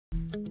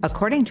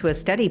According to a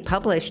study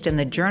published in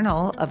the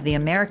Journal of the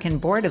American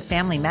Board of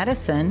Family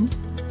Medicine,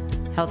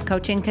 health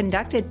coaching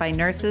conducted by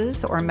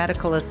nurses or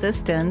medical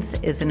assistants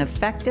is an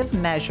effective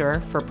measure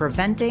for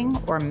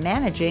preventing or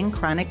managing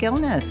chronic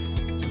illness.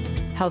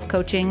 Health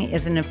coaching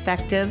is an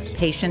effective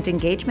patient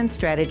engagement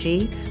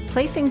strategy,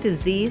 placing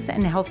disease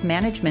and health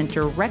management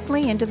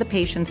directly into the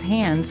patient's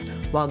hands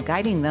while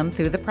guiding them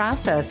through the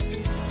process.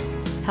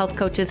 Health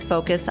coaches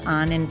focus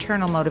on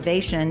internal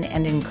motivation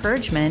and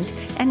encouragement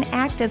and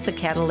act as a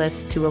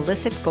catalyst to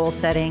elicit goal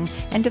setting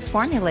and to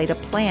formulate a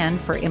plan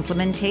for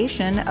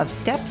implementation of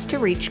steps to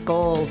reach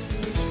goals.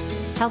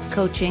 Health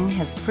coaching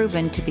has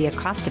proven to be a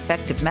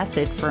cost-effective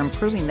method for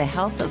improving the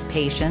health of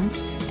patients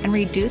and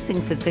reducing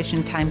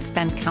physician time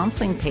spent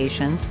counseling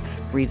patients,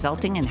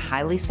 resulting in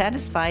highly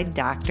satisfied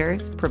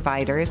doctors,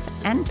 providers,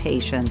 and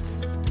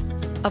patients.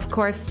 Of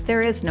course,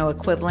 there is no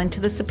equivalent to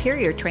the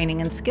superior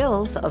training and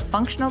skills of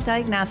functional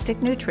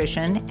diagnostic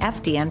nutrition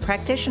FDN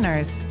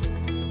practitioners.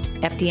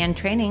 FDN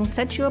training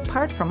sets you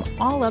apart from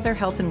all other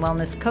health and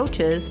wellness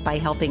coaches by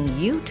helping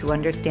you to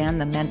understand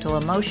the mental,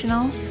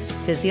 emotional,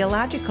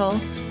 physiological,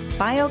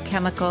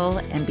 biochemical,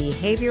 and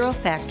behavioral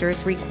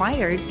factors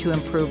required to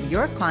improve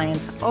your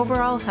client's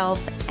overall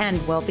health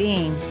and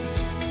well-being.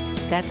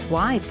 That's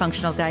why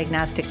functional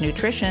diagnostic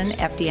nutrition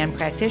FDN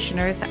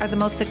practitioners are the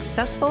most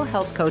successful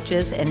health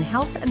coaches in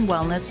health and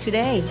wellness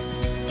today.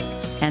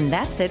 And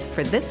that's it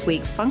for this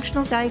week's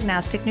Functional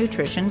Diagnostic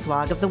Nutrition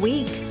Vlog of the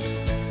Week.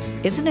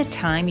 Isn't it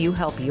time you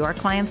help your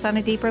clients on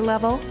a deeper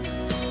level?